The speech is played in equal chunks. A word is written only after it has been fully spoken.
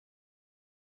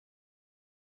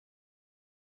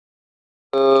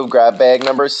grab bag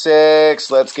number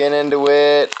 6. Let's get into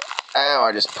it. Ow,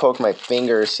 I just poked my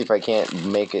finger. See if I can't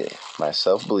make it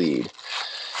myself bleed.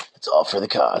 It's all for the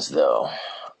cause, though,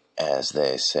 as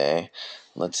they say.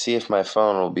 Let's see if my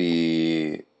phone will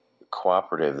be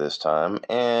cooperative this time.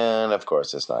 And, of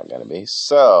course, it's not going to be.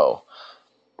 So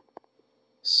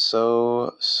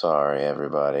sorry,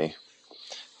 everybody.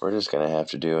 We're just going to have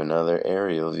to do another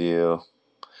aerial view.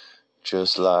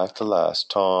 Just like the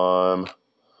last time.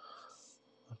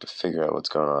 I have to figure out what's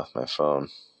going on with my phone.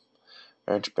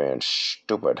 Aren't you being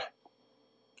stupid?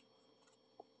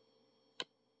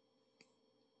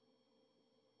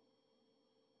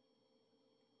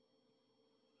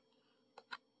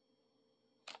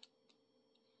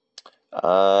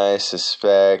 I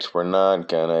suspect we're not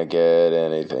gonna get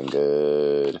anything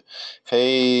good.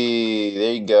 Hey,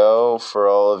 there you go for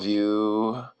all of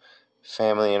you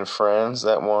family and friends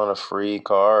that want a free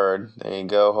card. There you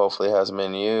go. Hopefully it hasn't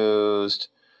been used.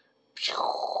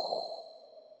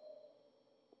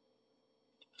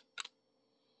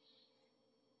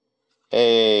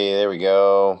 Hey, there we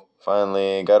go.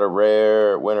 Finally got a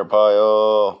rare winner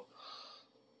pile.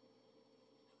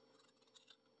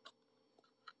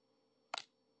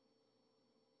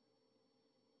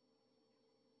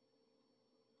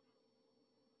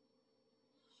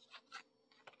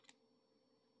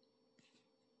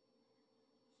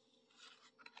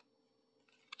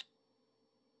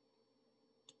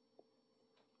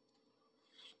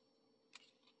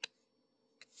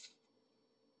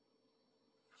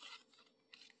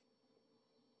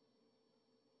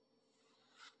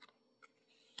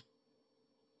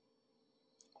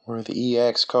 Where are the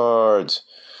EX cards?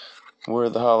 Where are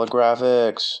the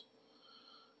holographics?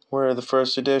 Where are the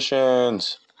first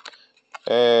editions?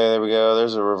 Hey, there we go.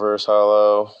 There's a reverse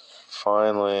holo.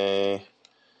 Finally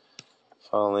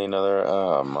another.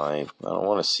 Oh my! I don't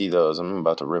want to see those. I'm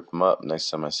about to rip them up next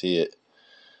time I see it.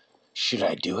 Should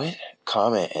I do it?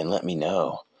 Comment and let me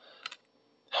know.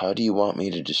 How do you want me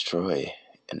to destroy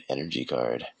an energy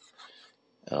card?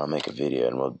 And I'll make a video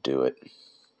and we'll do it.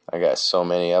 I got so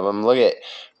many of them. Look at,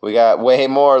 we got way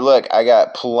more. Look, I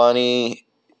got plenty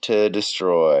to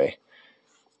destroy.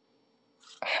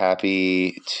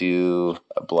 Happy to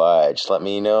oblige. Let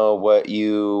me know what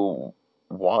you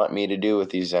want me to do with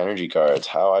these energy cards,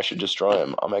 how I should destroy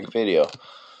them. I'll make a video.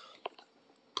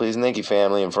 Please and thank you,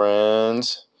 family and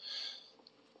friends.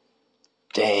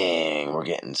 Dang, we're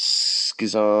getting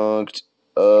skizonked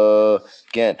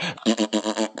again.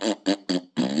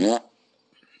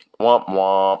 Womp,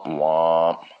 womp,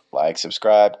 womp. Like,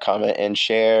 subscribe, comment, and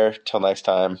share. Till next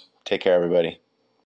time, take care, everybody.